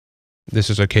This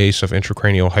is a case of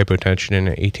intracranial hypotension in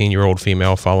an 18-year-old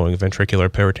female following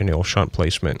ventriculoperitoneal shunt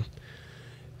placement.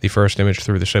 The first image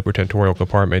through the supratentorial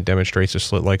compartment demonstrates a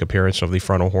slit-like appearance of the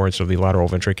frontal horns of the lateral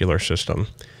ventricular system.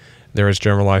 There is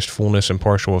generalized fullness and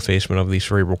partial effacement of the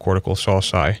cerebral cortical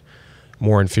sulci.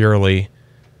 More inferiorly,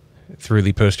 through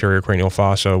the posterior cranial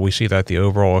fossa, we see that the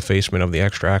overall effacement of the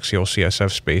extra-axial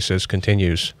CSF spaces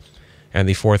continues, and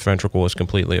the fourth ventricle is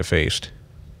completely effaced.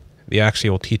 The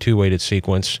axial T2 weighted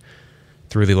sequence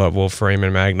through the level of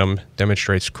foramen magnum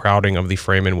demonstrates crowding of the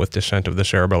foramen with descent of the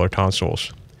cerebellar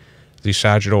tonsils. The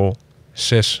sagittal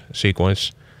CISS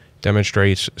sequence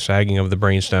demonstrates sagging of the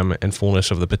brainstem and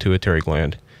fullness of the pituitary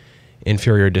gland.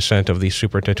 Inferior descent of the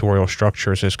supratentorial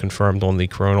structures is confirmed on the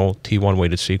coronal T1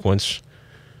 weighted sequence,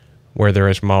 where there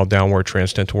is mild downward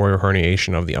transtentorial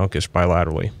herniation of the uncus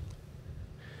bilaterally.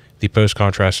 The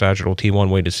post-contrast sagittal T1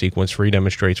 weighted sequence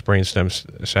redemonstrates brainstem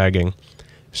sagging,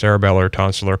 cerebellar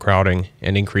tonsillar crowding,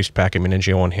 and increased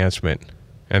pachymeningeal enhancement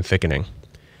and thickening.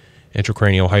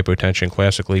 Intracranial hypotension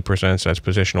classically presents as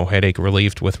positional headache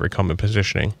relieved with recumbent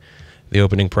positioning. The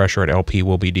opening pressure at LP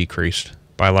will be decreased.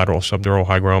 Bilateral subdural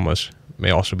hygromas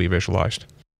may also be visualized.